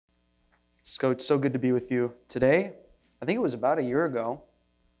It's so good to be with you today. I think it was about a year ago,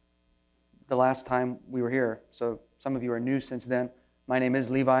 the last time we were here. So some of you are new since then. My name is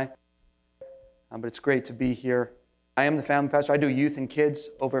Levi, but it's great to be here. I am the family pastor. I do youth and kids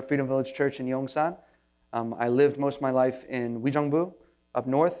over at Freedom Village Church in Pyeongtaek. I lived most of my life in Gyeongbu, up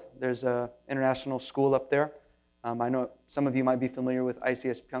north. There's an international school up there. I know some of you might be familiar with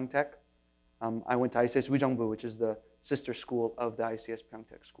ICS Pyeongtaek. I went to ICS Gyeongbu, which is the sister school of the ICS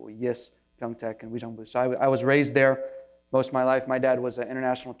Pyeongtaek school. Yes, Pyeongtaek and Gyeongbu. So I was raised there most of my life. My dad was an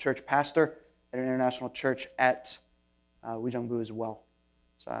international church pastor at an international church at Gyeongbu as well.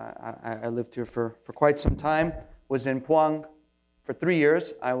 So I lived here for quite some time. Was in Pyeong for 3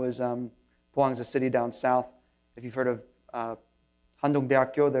 years. Pyeong's a city down south. If you've heard of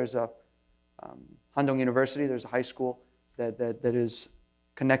Handongdaekyo, there's a Handong University. There's a high school that is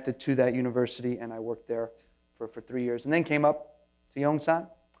connected to that university, and I worked there for 3 years. And then came up to Yongsan.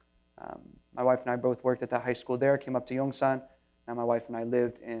 My wife and I both worked at that high school there, came up to Yongsan. Now my wife and I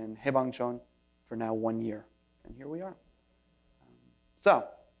lived in Haebangchon for now 1 year. And here we are.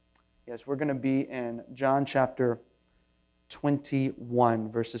 Yes, we're going to be in John chapter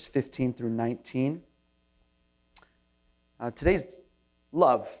 21, verses 15 through 19. Today's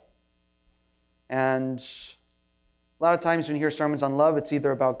love. And a lot of times when you hear sermons on love, it's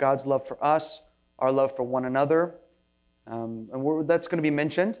either about God's love for us, our love for one another, and that's going to be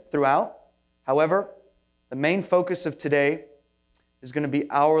mentioned throughout. However, the main focus of today is going to be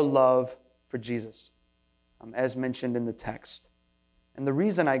our love for Jesus, as mentioned in the text. And the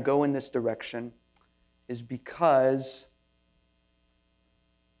reason I go in this direction is because,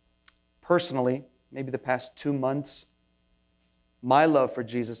 personally, maybe the past 2 months, my love for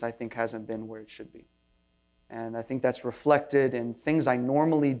Jesus, I think, hasn't been where it should be. And I think that's reflected in things I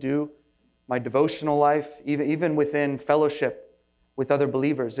normally do, my devotional life, even within fellowship with other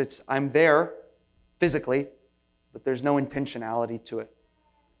believers. I'm there physically, but there's no intentionality to it.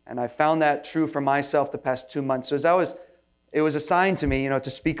 And I found that true for myself the past 2 months. So it was assigned to me, to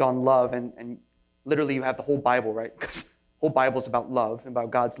speak on love, and literally you have the whole Bible, right? Because the whole Bible is about love,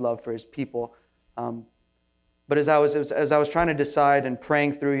 about God's love for His people. But as I was trying to decide and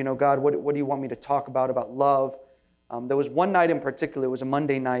praying through, God, what do you want me to talk about love? There was one night in particular. It was a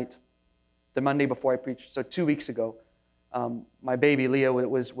Monday night, the Monday before I preached. So 2 weeks ago, my baby Leah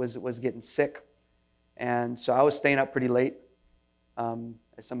was getting sick, and so I was staying up pretty late.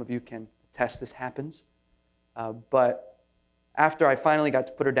 As some of you can attest, this happens. But after I finally got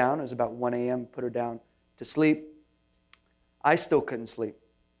to put her down, it was about 1 a.m., put her down to sleep, I still couldn't sleep.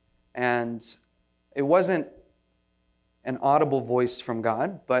 And it wasn't an audible voice from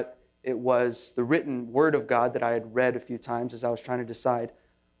God, but it was the written word of God that I had read a few times as I was trying to decide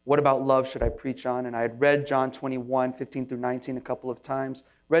what about love should I preach on. And I had read John 21, 15 through 19 a couple of times,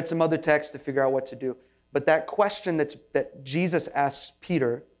 read some other texts to figure out what to do. But that question that Jesus asks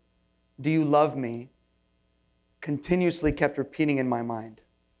Peter, do you love me, continuously kept repeating in my mind.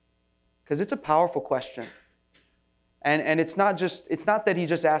 Because it's a powerful question. And it's not that he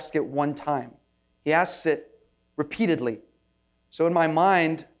just asks it one time. He asks it repeatedly. So in my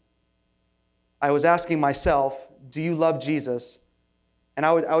mind, I was asking myself, do you love Jesus? And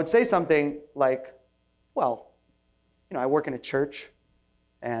I would say something like, well, I work in a church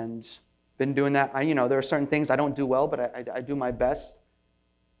and been doing that. There are certain things I don't do well, but I do my best.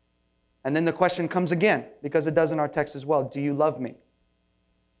 And then the question comes again, because it does in our text as well. Do you love me?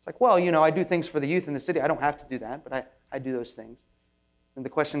 It's like, well, I do things for the youth in the city. I don't have to do that, but I do those things. And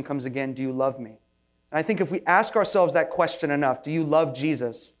the question comes again, do you love me? And I think if we ask ourselves that question enough, do you love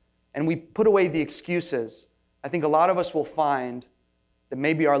Jesus? And we put away the excuses, I think a lot of us will find that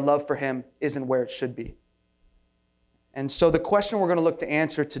maybe our love for Him isn't where it should be. And so the question we're going to look to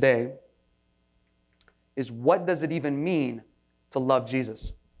answer today is, what does it even mean to love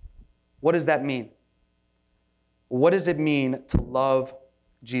Jesus? What does that mean? What does it mean to love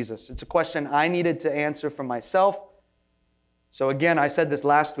Jesus? It's a question I needed to answer for myself. So again, I said this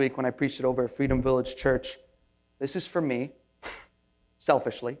last week when I preached it over at Freedom Village Church. This is for me,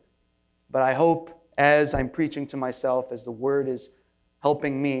 selfishly. But I hope as I'm preaching to myself, as the Word is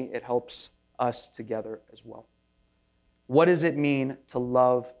helping me, it helps us together as well. What does it mean to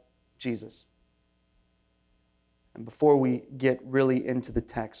love Jesus? And before we get really into the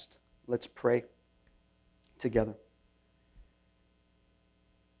text, let's pray together.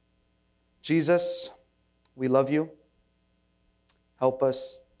 Jesus, we love you. Help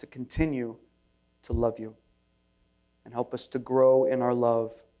us to continue to love you. And help us to grow in our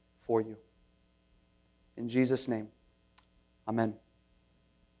love for you. In Jesus' name, amen.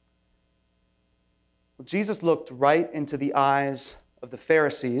 Well, Jesus looked right into the eyes of the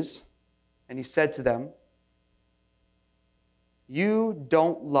Pharisees and he said to them, you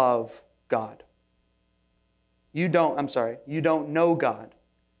don't love God. You don't know God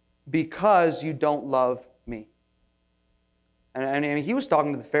because you don't love me. And he was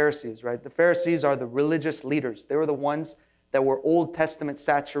talking to the Pharisees, right? The Pharisees are the religious leaders. They were the ones that were Old Testament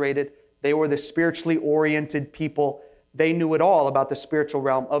saturated. They were the spiritually oriented people. They knew it all about the spiritual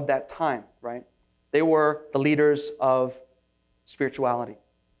realm of that time, right? They were the leaders of spirituality.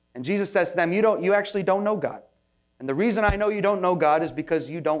 And Jesus says to them, you actually don't know God. And the reason I know you don't know God is because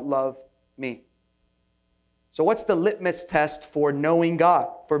you don't love me. So what's the litmus test for knowing God,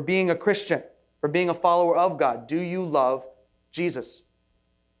 for being a Christian, for being a follower of God? Do you love Jesus?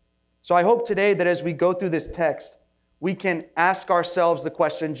 So I hope today that as we go through this text, we can ask ourselves the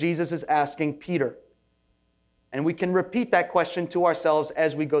question Jesus is asking Peter. And we can repeat that question to ourselves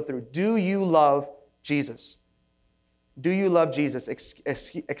as we go through. Do you love Jesus? Do you love Jesus?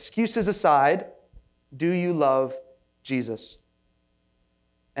 Excuses aside, do you love Jesus?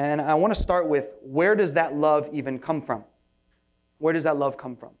 And I want to start with, where does that love even come from? Where does that love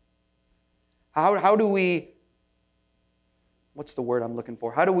come from? How do we, what's the word I'm looking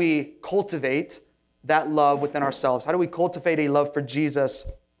for? How do we cultivate that love within ourselves? How do we cultivate a love for Jesus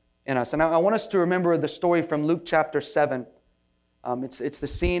in us? And I want us to remember the story from Luke chapter 7. It's the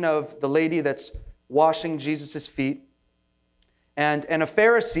scene of the lady that's washing Jesus' feet. And a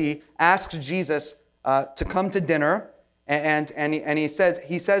Pharisee asks Jesus to come to dinner. And he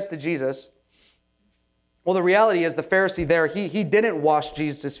says to Jesus, well, the reality is the Pharisee there, he didn't wash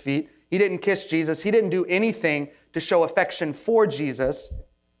Jesus' feet. He didn't kiss Jesus. He didn't do anything to show affection for Jesus.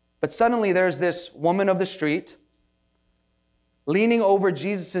 But suddenly there's this woman of the street leaning over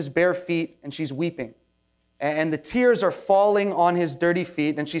Jesus' bare feet, and she's weeping. And the tears are falling on his dirty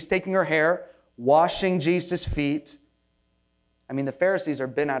feet, and she's taking her hair, washing Jesus' feet. I mean, the Pharisees are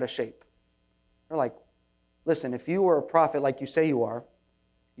bent out of shape. They're like, listen, if you were a prophet like you say you are,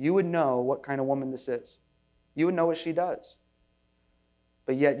 you would know what kind of woman this is. You would know what she does.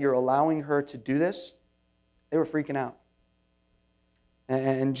 But yet you're allowing her to do this? They were freaking out.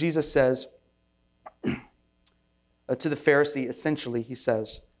 And Jesus says to the Pharisee, essentially, he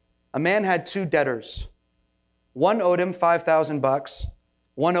says, a man had two debtors. One owed him $5,000.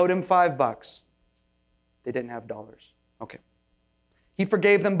 One owed him $5. They didn't have dollars. Okay. He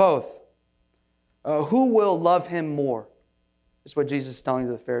forgave them both. Who will love him more? This is what Jesus is telling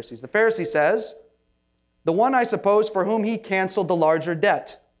to the Pharisees. The Pharisee says, the one, I suppose, for whom he canceled the larger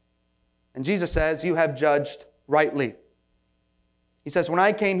debt. And Jesus says, you have judged rightly. He says, when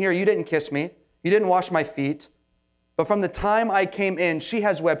I came here, you didn't kiss me. You didn't wash my feet. But from the time I came in, she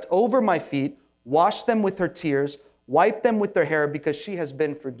has wept over my feet, washed them with her tears, wiped them with her hair, because she has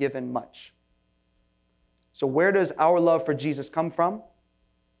been forgiven much. So where does our love for Jesus come from?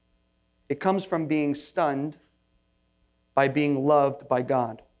 It comes from being stunned by being loved by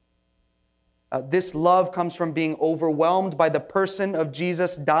God. This love comes from being overwhelmed by the person of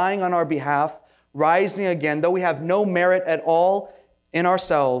Jesus dying on our behalf, rising again, though we have no merit at all in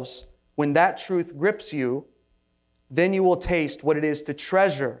ourselves. When that truth grips you, then you will taste what it is to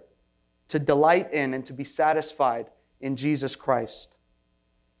treasure, to delight in, and to be satisfied in Jesus Christ.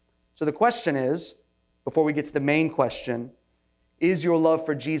 So the question is, before we get to the main question, is your love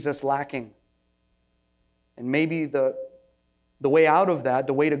for Jesus lacking? And maybe the way out of that,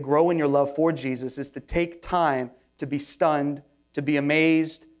 the way to grow in your love for Jesus, is to take time to be stunned, to be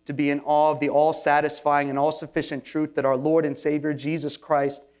amazed, to be in awe of the all-satisfying and all-sufficient truth that our Lord and Savior Jesus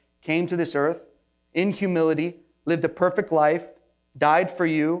Christ came to this earth in humility, lived a perfect life, died for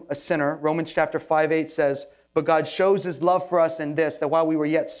you, a sinner. Romans chapter 5:8 says, but God shows His love for us in this, that while we were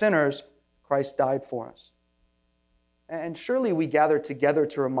yet sinners, Christ died for us. And surely we gather together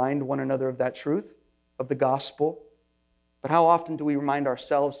to remind one another of that truth, of the gospel. But how often do we remind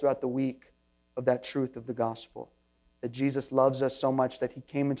ourselves throughout the week of that truth of the gospel? That Jesus loves us so much that He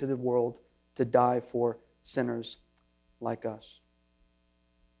came into the world to die for sinners like us.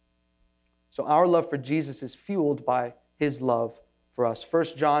 So our love for Jesus is fueled by His love for us. 1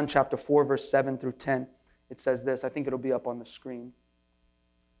 John chapter 4, verse 7 through 10, it says this. I think it'll be up on the screen.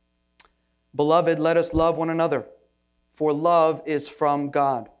 Beloved, let us love one another, for love is from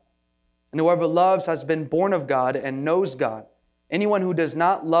God. And whoever loves has been born of God and knows God. Anyone who does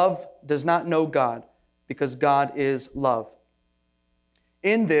not love does not know God, because God is love.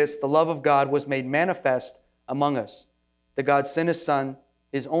 In this, the love of God was made manifest among us, that God sent His Son,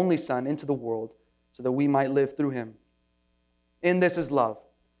 His only Son, into the world, so that we might live through Him. In this is love,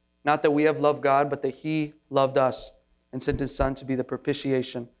 not that we have loved God, but that He loved us and sent His Son to be the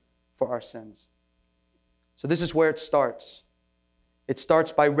propitiation for our sins. So this is where it starts. It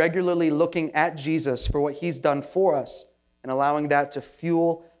starts by regularly looking at Jesus for what he's done for us and allowing that to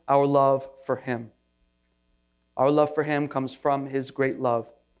fuel our love for him. Our love for him comes from his great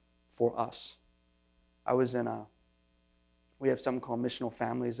love for us. I was we have something called missional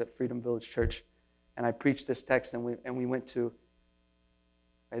families at Freedom Village Church, and I preached this text, and we went to,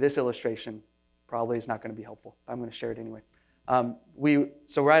 this illustration probably is not going to be helpful. I'm going to share it anyway.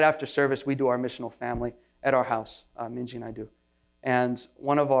 So right after service, we do our missional family at our house. Minji and I do. And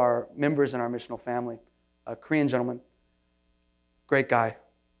one of our members in our missional family, a Korean gentleman, great guy,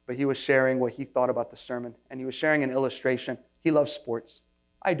 but he was sharing what he thought about the sermon, and he was sharing an illustration. He loves sports.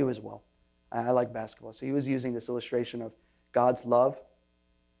 I do as well. I like basketball. So he was using this illustration of God's love.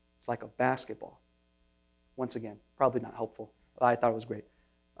 It's like a basketball. Once again, probably not helpful. I thought it was great.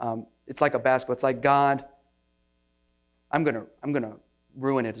 It's like a basketball. It's like God. I'm gonna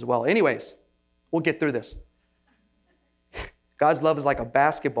ruin it as well. Anyways, we'll get through this. God's love is like a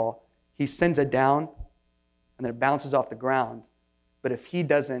basketball. He sends it down, and then it bounces off the ground. But if he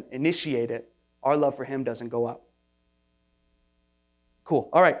doesn't initiate it, our love for him doesn't go up. Cool.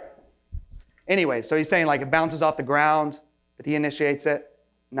 All right. Anyway, so he's saying like it bounces off the ground, but he initiates it.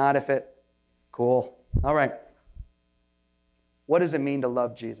 Not if it. Cool. All right. What does it mean to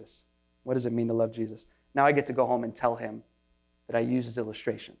love Jesus? What does it mean to love Jesus? Now I get to go home and tell him that I used his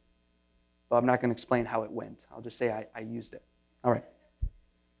illustration. But I'm not going to explain how it went. I'll just say I used it. All right.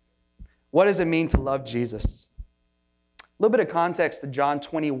 What does it mean to love Jesus? A little bit of context to John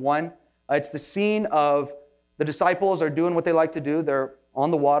 21. It's the scene of the disciples are doing what they like to do. They're on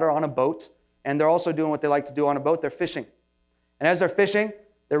the water on a boat, and they're also doing what they like to do on a boat. They're fishing. And as they're fishing,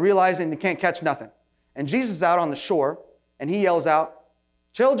 they're realizing they can't catch nothing. And Jesus is out on the shore, and he yells out,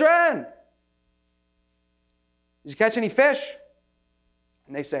 "Children, did you catch any fish?"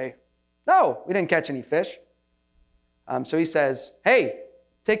 And they say, "No, we didn't catch any fish." So he says, "Hey,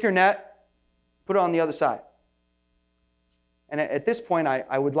 take your net, put it on the other side." And at this point,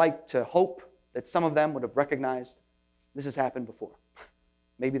 I would like to hope that some of them would have recognized this has happened before.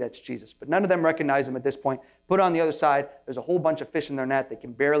 Maybe that's Jesus. But none of them recognize him at this point. Put it on the other side. There's a whole bunch of fish in their net. They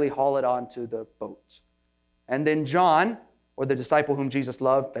can barely haul it onto the boat. And then John, or the disciple whom Jesus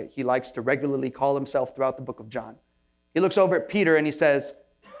loved, that he likes to regularly call himself throughout the book of John, he looks over at Peter and he says,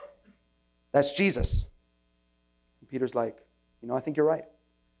 "That's Jesus." And Peter's like, "I think you're right."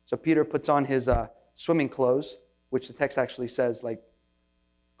 So Peter puts on his swimming clothes, which the text actually says, like,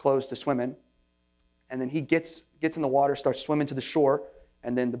 clothes to swim in. And then he gets in the water, starts swimming to the shore,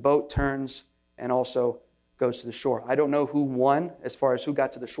 and then the boat turns and also goes to the shore. I don't know who won as far as who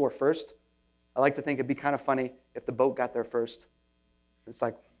got to the shore first. I like to think it'd be kind of funny if the boat got there first. It's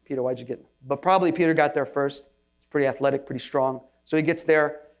like, "Peter, why'd you get?" But probably Peter got there first. He's pretty athletic, pretty strong. So he gets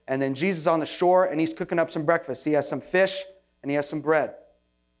there, and then Jesus is on the shore, and he's cooking up some breakfast. He has some fish, and he has some bread.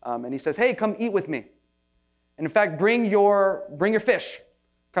 And he says, "Hey, come eat with me. And in fact, bring your fish.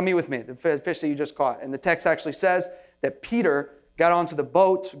 Come eat with me, the fish that you just caught." And the text actually says that Peter got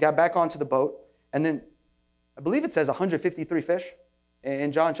back onto the boat, and then I believe it says 153 fish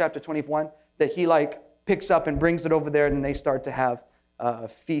in John chapter 21 that he picks up and brings it over there, and they start to have a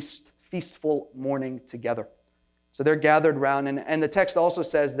feastful morning together. So they're gathered around, and the text also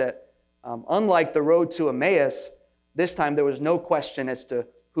says that unlike the road to Emmaus, this time there was no question as to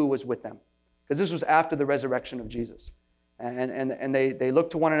who was with them, because this was after the resurrection of Jesus. And they look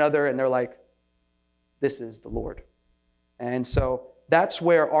to one another, and they're like, "This is the Lord." And so that's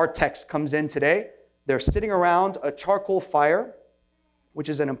where our text comes in today. They're sitting around a charcoal fire, which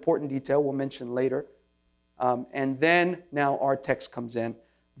is an important detail we'll mention later. And then now our text comes in.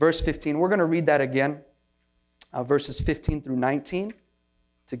 Verse 15, we're going to read that again. Verses 15 through 19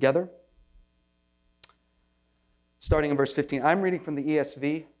 together. Starting in verse 15. I'm reading from the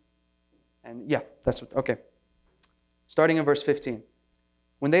ESV. And yeah, okay. Starting in verse 15.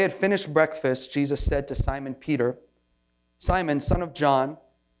 When they had finished breakfast, Jesus said to Simon Peter, "Simon, son of John,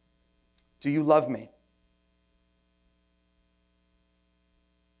 do you love me?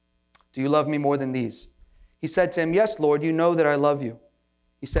 Do you love me more than these?" He said to him, "Yes, Lord, you know that I love you."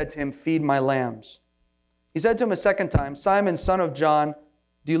 He said to him, "Feed my lambs." He said to him a second time, "Simon, son of John,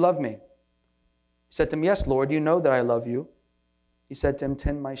 do you love me?" He said to him, "Yes, Lord, you know that I love you." He said to him,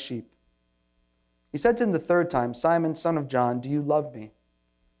 "Tend my sheep." He said to him the third time, "Simon, son of John, do you love me?"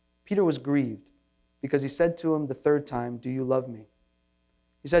 Peter was grieved because he said to him the third time, "Do you love me?"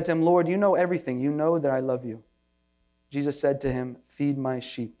 He said to him, "Lord, you know everything. You know that I love you." Jesus said to him, "Feed my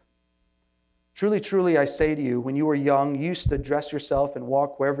sheep. Truly, truly, I say to you, when you were young, you used to dress yourself and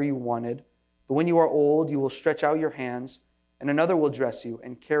walk wherever you wanted. But when you are old, you will stretch out your hands, and another will dress you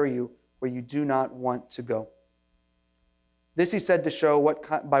and carry you where you do not want to go." This he said to show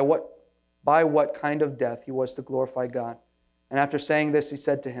by what kind of death he was to glorify God. And after saying this, he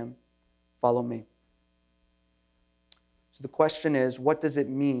said to him, "Follow me." So the question is, what does it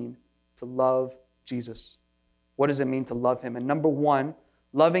mean to love Jesus? What does it mean to love him? And number one,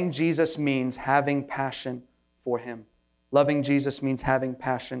 loving Jesus means having passion for him. Loving Jesus means having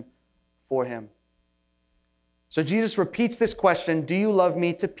passion for him. So Jesus repeats this question, "Do you love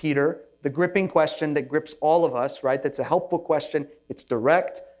me?" to Peter, the gripping question that grips all of us, right? That's a helpful question. It's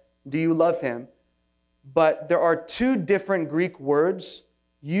direct. Do you love him? But there are two different Greek words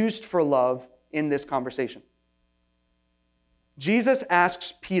used for love in this conversation. Jesus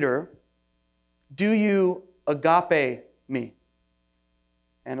asks Peter, "Do you agape me?"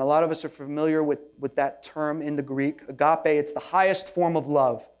 And a lot of us are familiar with that term in the Greek. Agape, it's the highest form of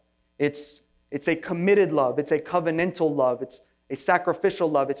love. It's a committed love. It's a covenantal love. It's a sacrificial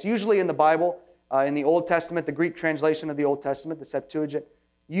love. It's usually in the Bible, in the Old Testament, the Greek translation of the Old Testament, the Septuagint,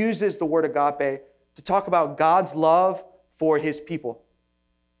 uses the word agape to talk about God's love for his people,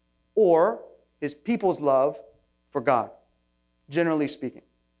 or his people's love for God, generally speaking.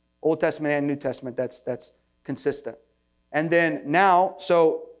 Old Testament and New Testament, that's consistent. And then now,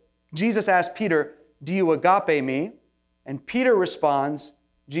 so Jesus asked Peter, "Do you agape me?" And Peter responds,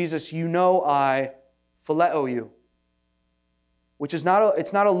 "Jesus, you know I phileo you." Which is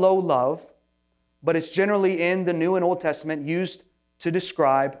it's not a low love, but it's generally in the New and Old Testament used to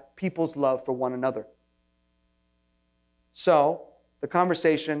describe people's love for one another. So the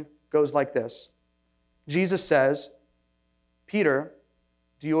conversation goes like this. Jesus says, "Peter,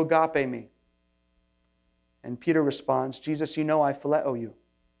 do you agape me?" And Peter responds, "Jesus, you know I phileo you."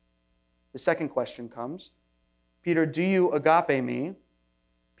 The second question comes, "Peter, do you agape me?"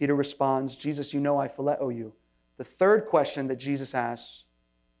 Peter responds, "Jesus, you know I phileo you." The third question that Jesus asks,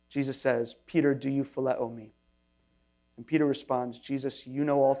 Jesus says, "Peter, do you phileo me?" And Peter responds, "Jesus, you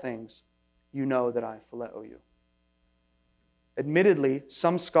know all things. You know that I phileo you." Admittedly,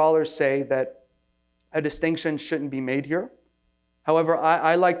 some scholars say that a distinction shouldn't be made here. However,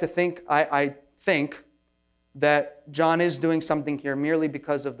 I like to think, I think that John is doing something here merely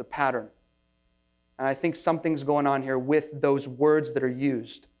because of the pattern. And I think something's going on here with those words that are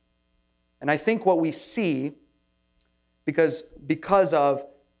used. And I think what we see, because of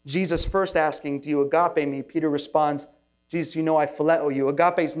Jesus first asking, "Do you agape me?" Peter responds, "Jesus, you know I phileo you."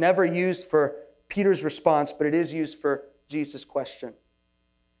 Agape is never used for Peter's response, but it is used for Jesus' question.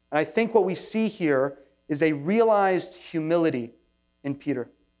 And I think what we see here is a realized humility in Peter.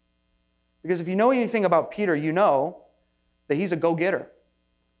 Because if you know anything about Peter, you know that he's a go-getter.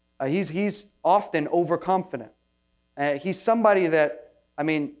 He's often overconfident. He's somebody that,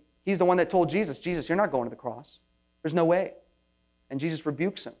 he's the one that told Jesus, "Jesus, you're not going to the cross. There's no way." And Jesus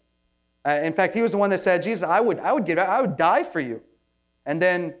rebukes him. In fact, he was the one that said, "Jesus, I would die for you." And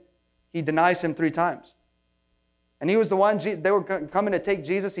then he denies him 3 times. And he was the one, they were coming to take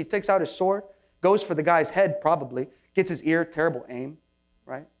Jesus. He takes out his sword, goes for the guy's head probably, gets his ear, terrible aim,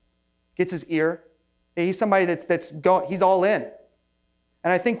 right? Gets his ear. He's somebody he's all in.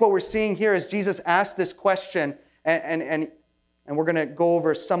 And I think what we're seeing here is Jesus asked this question, and we're going to go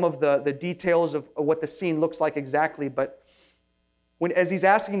over some of the details of what the scene looks like exactly. But as he's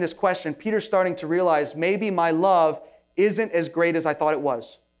asking this question, Peter's starting to realize maybe my love isn't as great as I thought it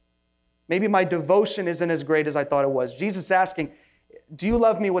was. Maybe my devotion isn't as great as I thought it was. Jesus is asking, "Do you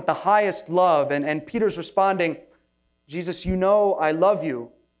love me with the highest love?" And Peter's responding, "Jesus, you know I love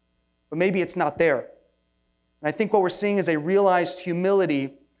you, but maybe it's not there." And I think what we're seeing is a realized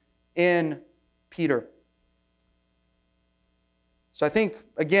humility in Peter. So I think,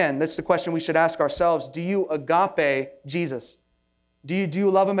 again, that's the question we should ask ourselves. Do you agape Jesus? Do you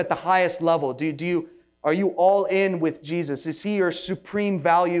love him at the highest level? Are you all in with Jesus? Is he your supreme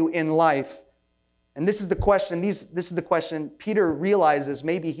value in life? And this is the question. This is the question Peter realizes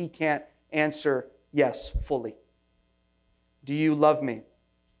maybe he can't answer yes fully. Do you love me?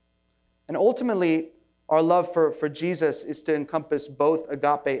 And ultimately, our love for Jesus is to encompass both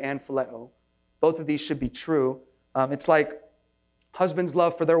agape and phileo. Both of these should be true. It's like husband's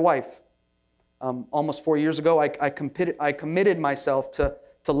love for their wife. Almost 4 years ago, I committed myself to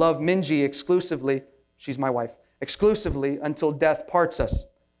love Minji exclusively. She's my wife. Exclusively until death parts us.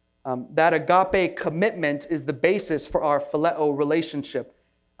 That agape commitment is the basis for our phileo relationship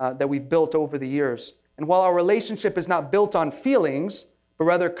that we've built over the years. And while our relationship is not built on feelings, but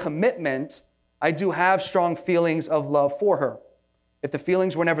rather commitment, I do have strong feelings of love for her. If the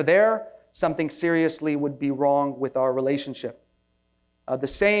feelings were never there, something seriously would be wrong with our relationship. The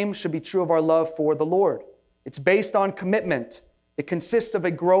same should be true of our love for the Lord. It's based on commitment. It consists of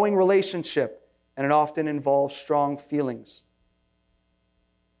a growing relationship and it often involves strong feelings.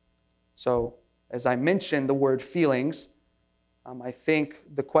 So, as I mentioned the word feelings, I think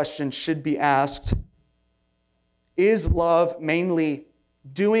the question should be asked, is love mainly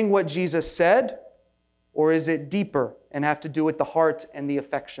doing what Jesus said, or is it deeper and have to do with the heart and the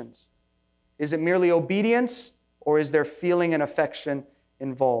affections? Is it merely obedience, or is there feeling and affection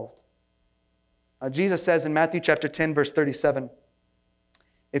involved? Jesus says in Matthew chapter 10, verse 37,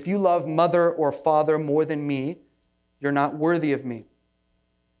 if you love mother or father more than me, you're not worthy of me.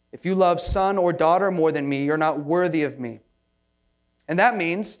 If you love son or daughter more than me, you're not worthy of me. And that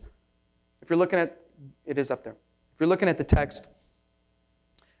means, if you're looking at, it is up there. If you're looking at the text,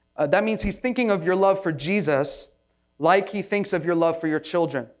 that means he's thinking of your love for Jesus like he thinks of your love for your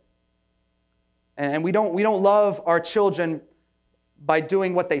children. And we don't love our children by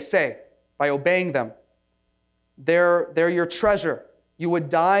doing what they say, by obeying them. They're your treasure. You would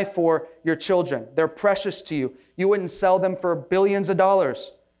die for your children. They're precious to you. You wouldn't sell them for billions of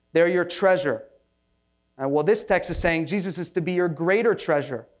dollars. They're your treasure. Well, this text is saying Jesus is to be your greater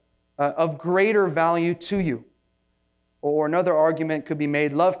treasure, of greater value to you. Or another argument could be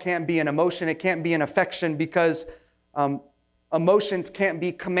made, love can't be an emotion, it can't be an affection, because emotions can't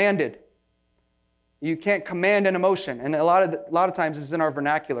be commanded. You can't command an emotion. And a lot of times this is in our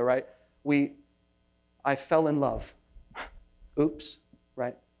vernacular, right? I fell in love. Oops,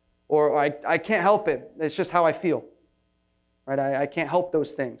 right? Or I can't help it. It's just how I feel. Right? I can't help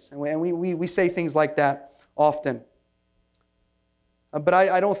those things. And we say things like that often. But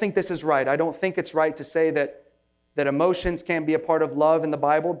I don't think this is right. I don't think it's right to say that emotions can't be a part of love in the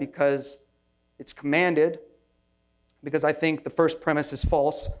Bible because it's commanded. Because I think the first premise is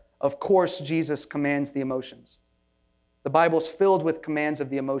false. Of course, Jesus commands the emotions. The Bible's filled with commands of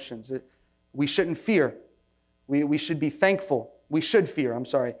the emotions. We shouldn't fear. We should be thankful. We should fear, I'm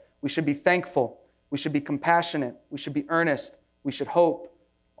sorry. We should be thankful. We should be compassionate. We should be earnest. We should hope.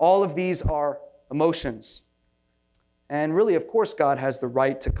 All of these are emotions. And really, of course, God has the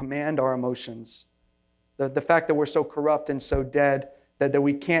right to command our emotions. The fact that we're so corrupt and so dead that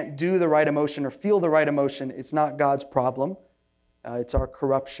we can't do the right emotion or feel the right emotion, it's not God's problem. It's our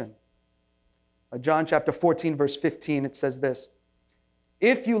corruption. John chapter 14, verse 15, it says this,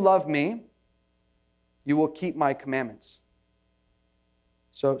 if you love me, you will keep my commandments.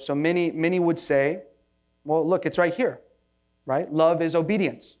 So many would say, well, look, it's right here, right? Love is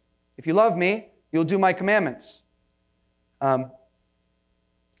obedience. If you love me, you'll do my commandments. But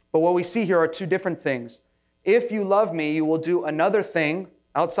what we see here are two different things. If you love me, you will do another thing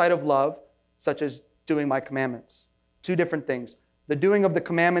outside of love, such as doing my commandments. Two different things. The doing of the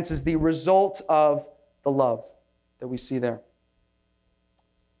commandments is the result of the love that we see there.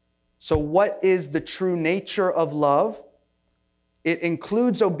 So what is the true nature of love? It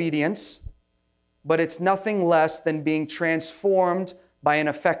includes obedience, but it's nothing less than being transformed by an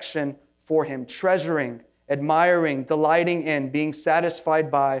affection for Him, treasuring, admiring, delighting in, being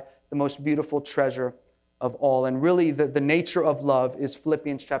satisfied by the most beautiful treasure of all. And really, the nature of love is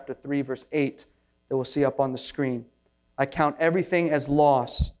Philippians chapter 3, verse 8, that we'll see up on the screen. I count everything as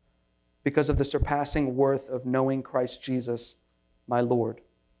loss because of the surpassing worth of knowing Christ Jesus, my Lord.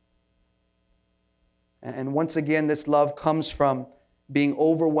 And once again, this love comes from being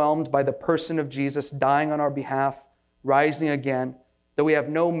overwhelmed by the person of Jesus, dying on our behalf, rising again, that we have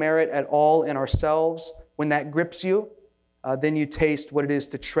no merit at all in ourselves. When that grips you, then you taste what it is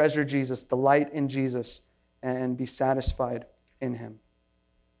to treasure Jesus, delight in Jesus, and be satisfied in Him.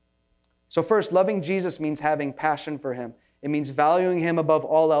 So first, loving Jesus means having passion for Him. It means valuing Him above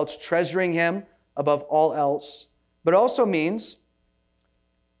all else, treasuring Him above all else. But it also means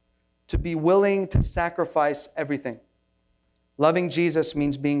to be willing to sacrifice everything. Loving Jesus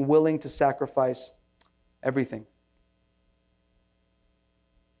means being willing to sacrifice everything.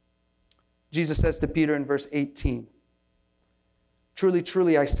 Jesus says to Peter in verse 18, truly,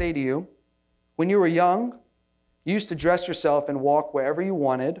 truly, I say to you, when you were young, you used to dress yourself and walk wherever you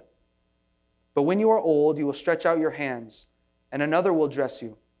wanted. But when you are old, you will stretch out your hands, and another will dress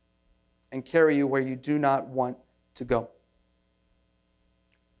you and carry you where you do not want to go.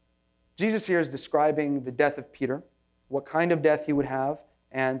 Jesus here is describing the death of Peter, what kind of death he would have,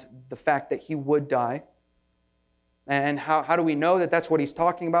 and the fact that he would die. And how do we know that that's what he's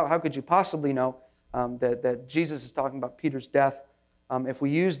talking about? How could you possibly know that Jesus is talking about Peter's death? If we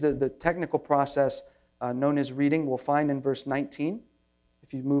use the technical process known as reading, we'll find in verse 19,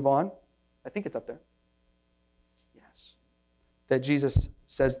 if you move on, I think it's up there. Yes. That Jesus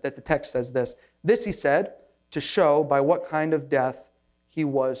says, that the text says this. This he said to show by what kind of death he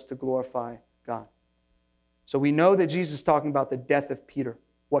was to glorify God. So we know that Jesus is talking about the death of Peter.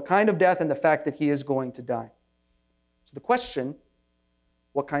 What kind of death, and the fact that he is going to die. So the question,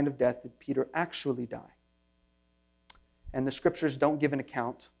 what kind of death did Peter actually die? And the scriptures don't give an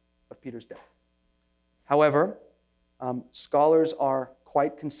account of Peter's death. However, scholars are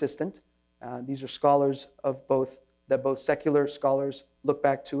quite consistent. These are scholars of both secular scholars look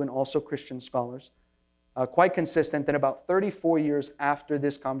back to and also Christian scholars. Quite consistent that about 34 years after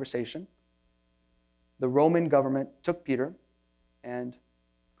this conversation, the Roman government took Peter and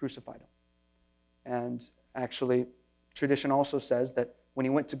crucified him. And actually, tradition also says that when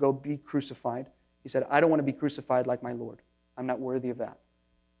he went to go be crucified, he said, I don't want to be crucified like my Lord. I'm not worthy of that.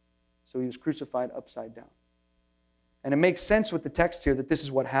 So he was crucified upside down. And it makes sense with the text here that this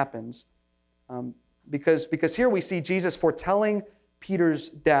is what happens. Because here we see Jesus foretelling Peter's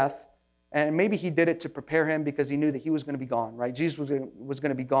death, and maybe he did it to prepare him because he knew that he was going to be gone, right? Jesus was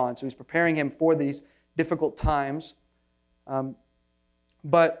going to be gone, so he's preparing him for these difficult times.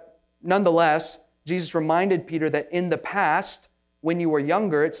 But nonetheless, Jesus reminded Peter that in the past, when you were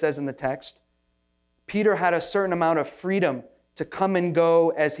younger, it says in the text, Peter had a certain amount of freedom to come and go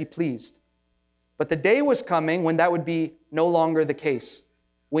as he pleased. But the day was coming when that would be no longer the case.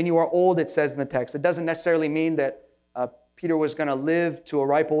 When you are old, it says in the text. It doesn't necessarily mean that Peter was going to live to a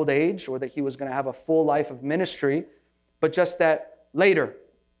ripe old age or that he was going to have a full life of ministry, but just that later,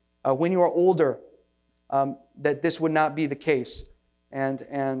 when you are older, that this would not be the case.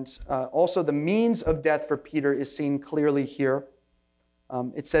 And also the means of death for Peter is seen clearly here.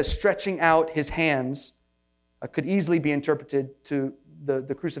 It says stretching out his hands could easily be interpreted to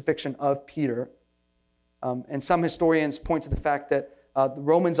the crucifixion of Peter. And some historians point to the fact that the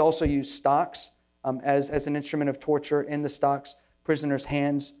Romans also used stocks as an instrument of torture. In the stocks, prisoners'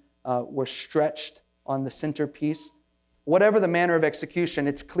 hands were stretched on the centerpiece. Whatever the manner of execution,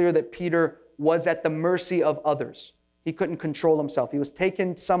 it's clear that Peter was at the mercy of others. He couldn't control himself. He was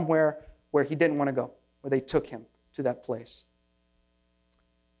taken somewhere where he didn't want to go, where they took him to that place.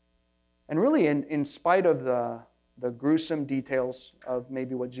 And really, in spite of the gruesome details of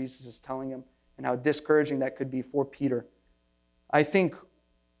maybe what Jesus is telling him and how discouraging that could be for Peter, I think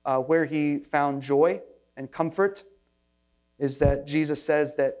where he found joy and comfort is that Jesus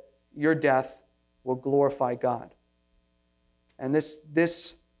says that your death will glorify God. And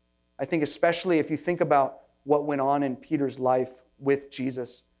this, I think, especially if you think about what went on in Peter's life with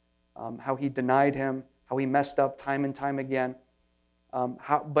Jesus, how he denied him, how he messed up time and time again,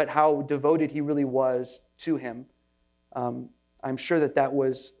 but how devoted he really was to him. I'm sure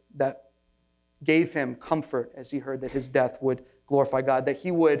that gave him comfort as he heard that his death would glorify God, that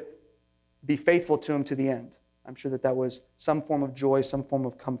he would be faithful to him to the end. I'm sure that was some form of joy, some form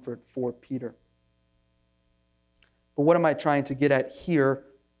of comfort for Peter. But what am I trying to get at here,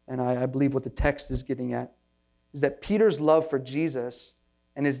 and I believe what the text is getting at, is that Peter's love for Jesus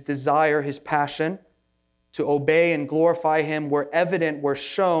and his desire, his passion to obey and glorify him were evident, were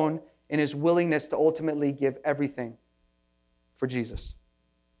shown in his willingness to ultimately give everything for Jesus.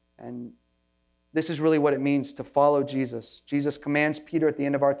 And this is really what it means to follow Jesus. Jesus commands Peter at the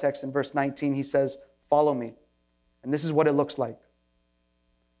end of our text in verse 19. He says, follow me. And this is what it looks like.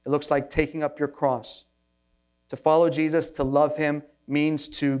 It looks like taking up your cross. To follow Jesus, to love him, means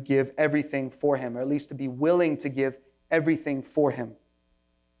to give everything for him, or at least to be willing to give everything for him.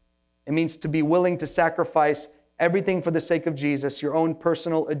 It means to be willing to sacrifice everything for the sake of Jesus, your own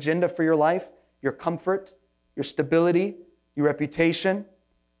personal agenda for your life, your comfort, your stability, your reputation,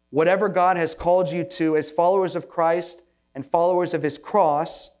 whatever God has called you to as followers of Christ and followers of his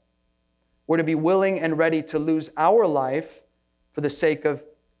cross. We're to be willing and ready to lose our life for the sake of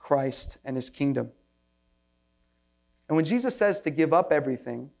Christ and his kingdom. And when Jesus says to give up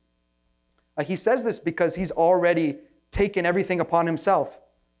everything, he says this because he's already taken everything upon himself.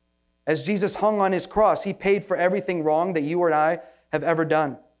 As Jesus hung on his cross, he paid for everything wrong that you or I have ever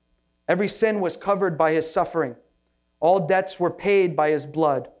done. Every sin was covered by his suffering. All debts were paid by his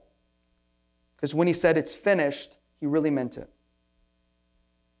blood. Because when he said it's finished, he really meant it.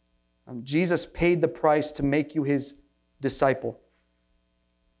 Jesus paid the price to make you his disciple.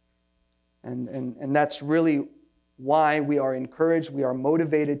 And that's really why we are encouraged, we are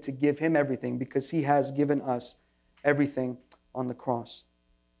motivated to give him everything, because he has given us everything on the cross.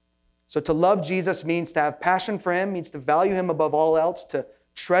 So to love Jesus means to have passion for him, means to value him above all else, to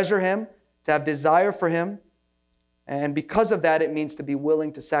treasure him, to have desire for him. And because of that, it means to be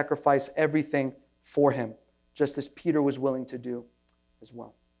willing to sacrifice everything for him, just as Peter was willing to do as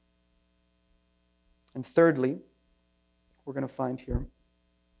well. And thirdly, we're going to find here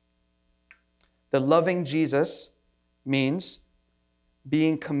that loving Jesus means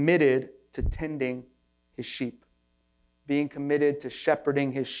being committed to tending his sheep. being committed to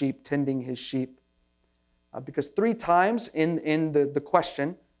shepherding his sheep, tending his sheep. Because 3 times in the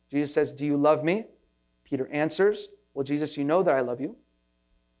question, Jesus says, "Do you love me?" Peter answers, "Well, Jesus, you know that I love you."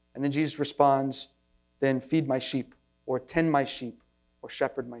 And then Jesus responds, "Then feed my sheep," or "tend my sheep," or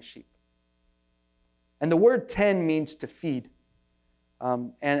 "shepherd my sheep." And the word "tend" means to feed.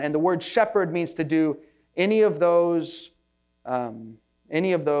 And the word "shepherd" means to do any of those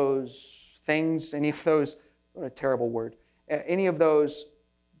things, what a terrible word, any of those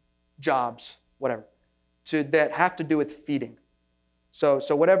jobs, whatever, that have to do with feeding. So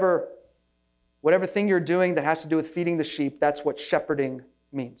whatever thing you're doing that has to do with feeding the sheep, that's what shepherding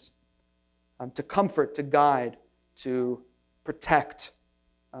means. To comfort, to guide, to protect.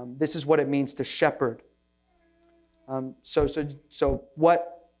 This is what it means to shepherd. So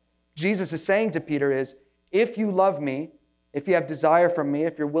what Jesus is saying to Peter is, if you love me, if you have desire for me,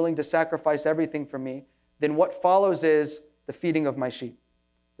 if you're willing to sacrifice everything for me, then what follows is the feeding of my sheep,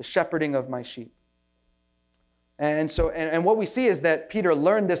 the shepherding of my sheep. And what we see is that Peter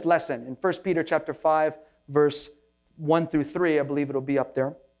learned this lesson in 1 Peter chapter 5, verse 1 through 3. I believe it'll be up there.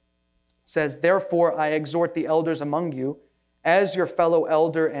 It says, "Therefore I exhort the elders among you, as your fellow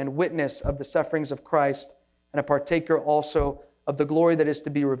elder and witness of the sufferings of Christ, and a partaker also of the glory that is to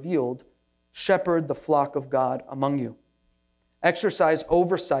be revealed, shepherd the flock of God among you. Exercise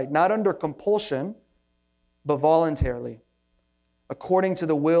oversight, not under compulsion, but voluntarily, according to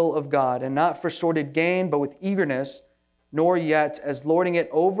the will of God, and not for sordid gain, but with eagerness, nor yet as lording it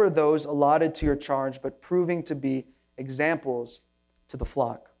over those allotted to your charge, but proving to be examples to the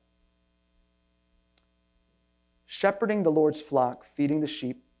flock." Shepherding the Lord's flock, feeding the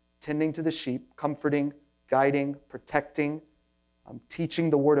sheep, tending to the sheep, comforting, guiding, protecting,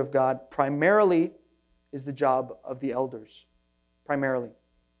 teaching the Word of God, primarily is the job of the elders. Primarily.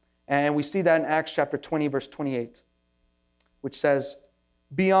 And we see that in Acts chapter 20, verse 28, which says,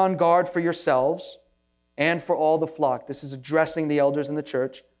 "Be on guard for yourselves and for all the flock." This is addressing the elders in the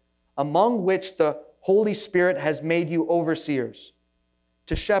church, "among which the Holy Spirit has made you overseers,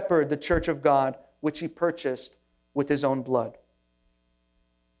 to shepherd the church of God, which He purchased with His own blood."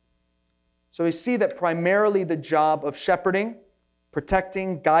 So we see that primarily the job of shepherding,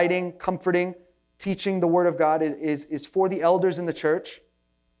 protecting, guiding, comforting, teaching the Word of God is for the elders in the church.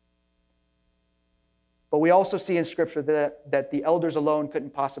 But we also see in Scripture that the elders alone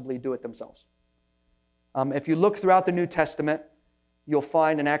couldn't possibly do it themselves. If you look throughout the New Testament, you'll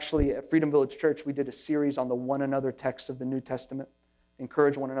find, and actually at Freedom Village Church, we did a series on the one another texts of the New Testament.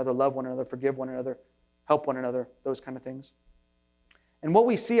 Encourage one another, love one another, forgive one another, help one another, those kind of things. And what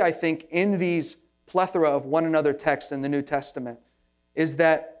we see, I think, in these plethora of one another texts in the New Testament is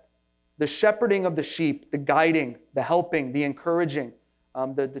that the shepherding of the sheep, the guiding, the helping, the encouraging,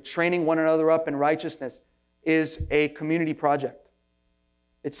 the training one another up in righteousness is a community project.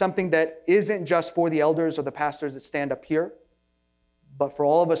 It's something that isn't just for the elders or the pastors that stand up here, but for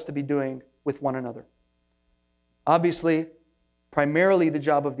all of us to be doing with one another. Obviously, primarily the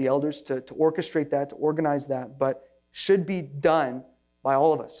job of the elders to orchestrate that, to organize that, but should be done by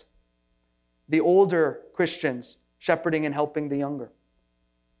all of us. The older Christians shepherding and helping the younger.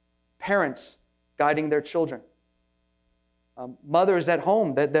 Parents guiding their children. Mothers at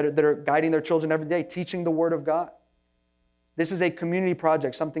home that are guiding their children every day, teaching the Word of God. This is a community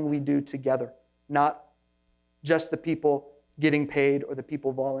project, something we do together, not just the people getting paid or the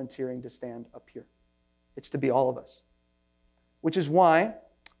people volunteering to stand up here. It's to be all of us. Which is why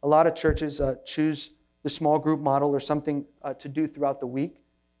a lot of churches choose the small group model or something to do throughout the week.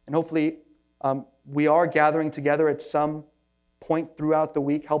 And hopefully we are gathering together at some point throughout the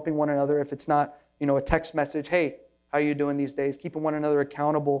week, helping one another. If it's not, a text message, "Hey, how are you doing these days?" Keeping one another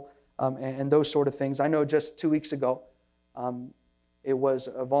accountable and those sort of things. I know just 2 weeks ago, it was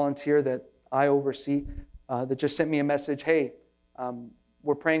a volunteer that I oversee that just sent me a message, "Hey,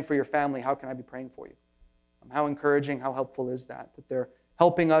 we're praying for your family. How can I be praying for you?" How encouraging, how helpful is that? That they're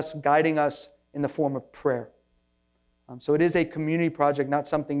helping us, guiding us in the form of prayer. So it is a community project, not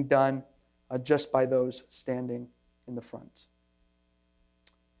something done just by those standing in the front.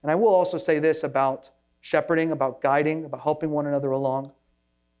 And I will also say this about shepherding, about guiding, about helping one another along,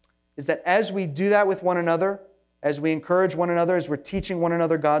 is that as we do that with one another, as we encourage one another, as we're teaching one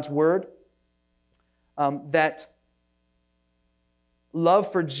another God's Word, that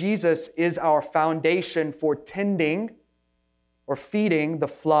love for Jesus is our foundation for tending or feeding the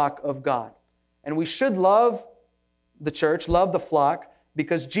flock of God. And we should love the church, love the flock,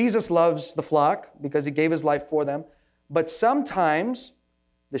 because Jesus loves the flock, because He gave His life for them. But sometimes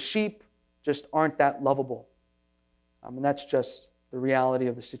the sheep just aren't that lovable. And that's just the reality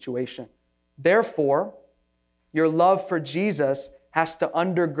of the situation. Therefore, Your love for Jesus has to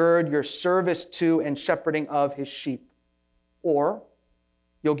undergird your service to and shepherding of his sheep. Or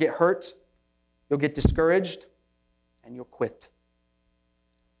you'll get hurt, you'll get discouraged, and you'll quit.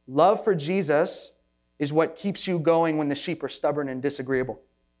 Love for Jesus is what keeps you going when the sheep are stubborn and disagreeable.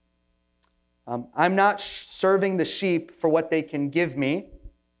 I'm not serving the sheep for what they can give me.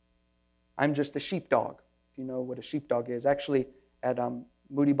 I'm just a sheepdog, if you know what a sheepdog is. Actually, at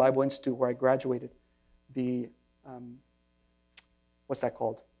Moody Bible Institute, where I graduated, the, what's that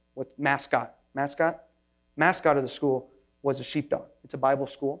called? Mascot of the school was a sheepdog. It's a Bible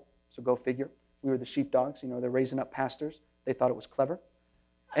school, so go figure. We were the sheepdogs. They're raising up pastors. They thought it was clever.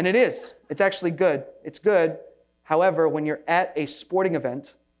 And it is. It's actually good. It's good. However, when you're at a sporting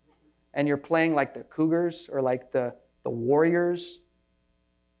event and you're playing like the Cougars or like the Warriors,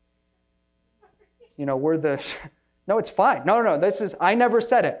 we're the... No, it's fine. No. I never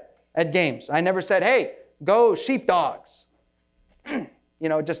said it at games. I never said, hey, go sheepdogs.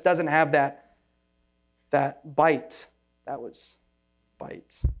 It just doesn't have that bite. That was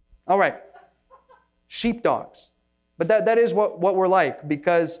bite. All right. Sheepdogs. But that is what we're like,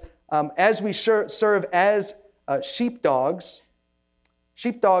 because as we serve as sheepdogs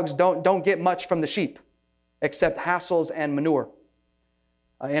don't get much from the sheep except hassles and manure.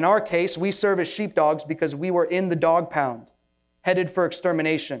 In our case, we serve as sheepdogs because we were in the dog pound, headed for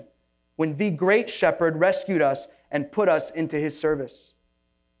extermination, when the great shepherd rescued us and put us into his service.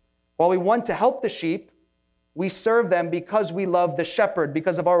 While we want to help the sheep, we serve them because we love the shepherd,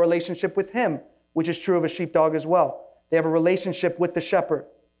 because of our relationship with him, which is true of a sheepdog as well. They have a relationship with the shepherd.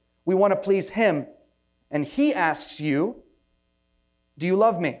 We want to please him. And he asks you, do you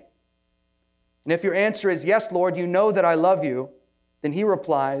love me? And if your answer is, yes, Lord, you know that I love you, then he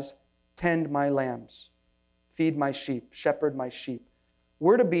replies, tend my lambs, feed my sheep, shepherd my sheep.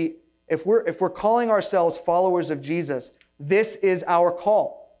 We're to be, if we're calling ourselves followers of Jesus, this is our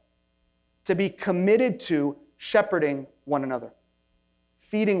call, to be committed to shepherding one another,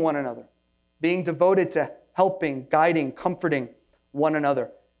 feeding one another, being devoted to helping, guiding, comforting one another.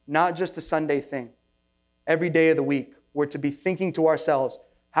 Not just a Sunday thing. Every day of the week, we're to be thinking to ourselves,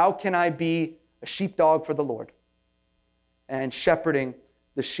 how can I be a sheepdog for the Lord? And shepherding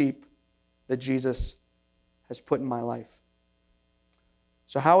the sheep that Jesus has put in my life.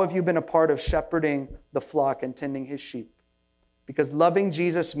 So how have you been a part of shepherding the flock and tending his sheep? Because loving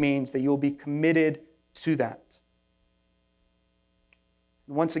Jesus means that you will be committed to that.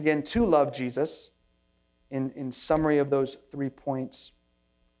 And once again, to love Jesus, in summary of those 3 points,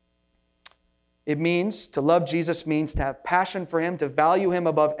 to love Jesus means to have passion for him, to value him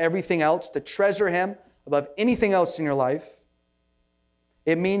above everything else, to treasure him above anything else in your life.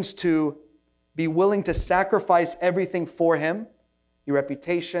 It means to be willing to sacrifice everything for him, your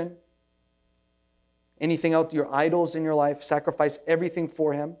reputation, anything else, your idols in your life, sacrifice everything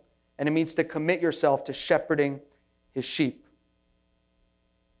for him. And it means to commit yourself to shepherding his sheep.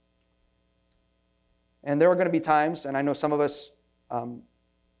 And there are going to be times, and I know some of us,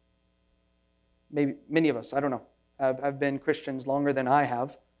 maybe many of us, I don't know, have been Christians longer than I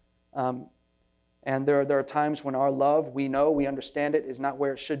have. And there are times when our love, we understand it, is not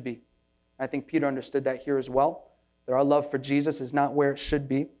where it should be. I think Peter understood that here as well, that our love for Jesus is not where it should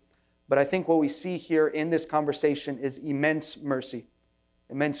be. But I think what we see here in this conversation is immense mercy,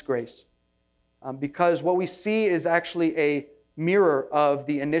 immense grace. Because what we see is actually a mirror of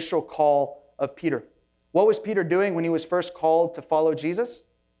the initial call of Peter. What was Peter doing when he was first called to follow Jesus?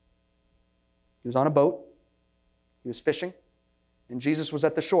 He was on a boat. He was fishing. And Jesus was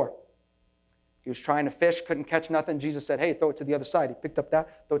at the shore. He was trying to fish, couldn't catch nothing. Jesus said, hey, throw it to the other side. He picked up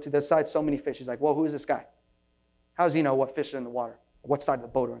that, throw it to the other side, so many fish. He's like, well, who is this guy? How does he know what fish are in the water? What side of the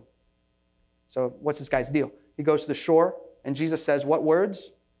boat are in? So what's this guy's deal? He goes to the shore, and Jesus says, what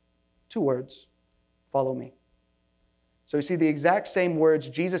words? 2 words. Follow me. So you see the exact same words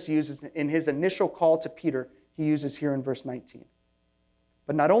Jesus uses in his initial call to Peter, he uses here in verse 19.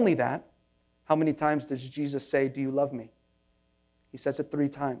 But not only that, how many times does Jesus say, do you love me? He says it 3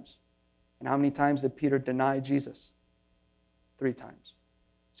 times. And how many times did Peter deny Jesus? 3 times.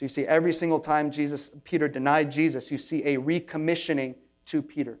 So you see every single time Peter denied Jesus, you see a recommissioning to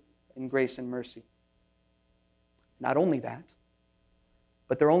Peter in grace and mercy. Not only that,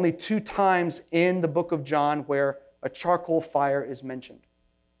 but there are only 2 times in the book of John where a charcoal fire is mentioned.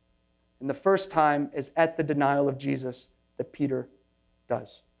 And the first time is at the denial of Jesus that Peter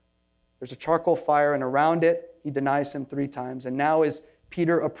does. There's a charcoal fire, and around it, he denies him 3 times. And now as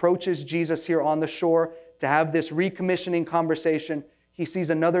Peter approaches Jesus here on the shore to have this recommissioning conversation, he sees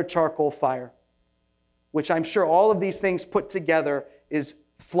another charcoal fire, which I'm sure all of these things put together is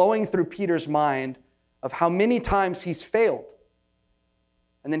flowing through Peter's mind of how many times he's failed.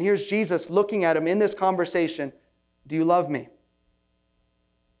 And then here's Jesus looking at him in this conversation. Do you love me?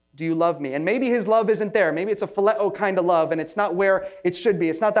 Do you love me? And maybe his love isn't there. Maybe it's a phileo kind of love, and it's not where it should be.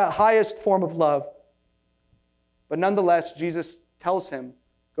 It's not that highest form of love. But nonetheless, Jesus tells him,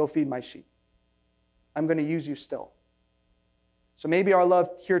 go feed my sheep. I'm going to use you still. So maybe our love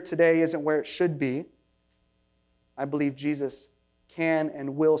here today isn't where it should be. I believe Jesus can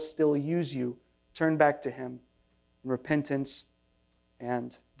and will still use you. Turn back to him in repentance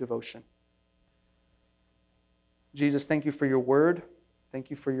and devotion. Jesus, thank you for your word. Thank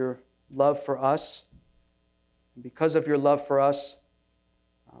you for your love for us. And because of your love for us,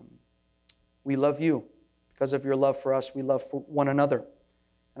 we love you. Because of your love for us, we love for one another.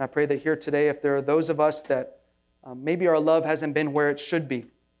 And I pray that here today, if there are those of us that maybe our love hasn't been where it should be,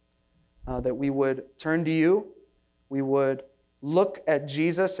 that we would turn to you, we would look at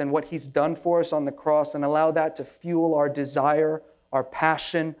Jesus and what he's done for us on the cross and allow that to fuel our desire, our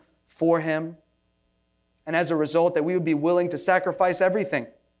passion for him. And as a result, that we would be willing to sacrifice everything.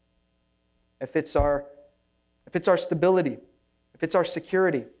 If it's our stability, if it's our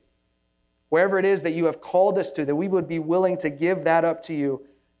security, wherever it is that you have called us to, that we would be willing to give that up to you,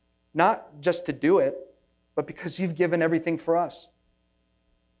 not just to do it, but because you've given everything for us.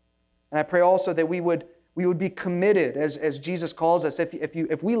 And I pray also that we would be committed, as Jesus calls us.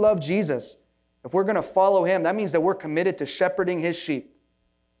 If we love Jesus, if we're going to follow him, that means that we're committed to shepherding his sheep.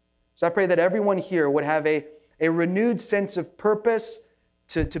 So I pray that everyone here would have a renewed sense of purpose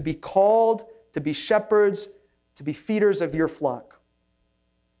to be called, to be shepherds, to be feeders of your flock.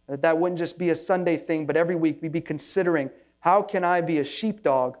 That wouldn't just be a Sunday thing, but every week we'd be considering, how can I be a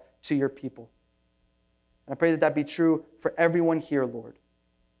sheepdog to your people? And I pray that be true for everyone here, Lord.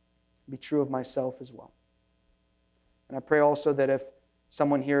 Be true of myself as well. And I pray also that if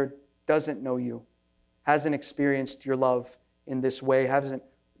someone here doesn't know you, hasn't experienced your love in this way, hasn't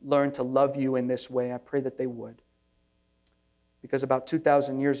learned to love you in this way, I pray that they would. Because about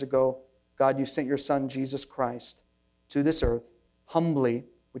 2,000 years ago, God, you sent your Son, Jesus Christ, to this earth, humbly,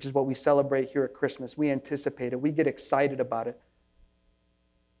 which is what we celebrate here at Christmas. We anticipate it. We get excited about it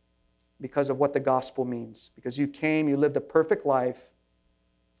because of what the gospel means. Because you came, you lived a perfect life,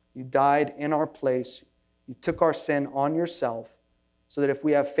 you died in our place, you took our sin on yourself, so that if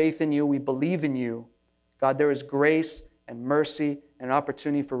we have faith in you, we believe in you, God, there is grace and mercy and an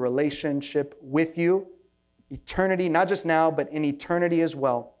opportunity for relationship with you, eternity, not just now, but in eternity as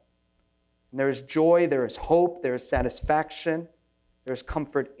well. And there is joy, there is hope, there is satisfaction, there is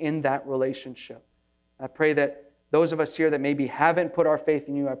comfort in that relationship. I pray that those of us here that maybe haven't put our faith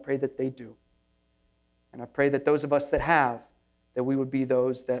in you, I pray that they do. And I pray that those of us that have, that we would be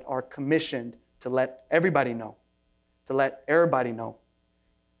those that are commissioned to let everybody know,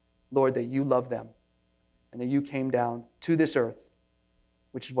 Lord, that you love them and that you came down to this earth,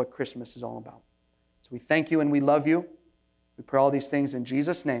 which is what Christmas is all about. So we thank you and we love you. We pray all these things in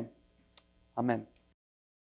Jesus' name. Amen.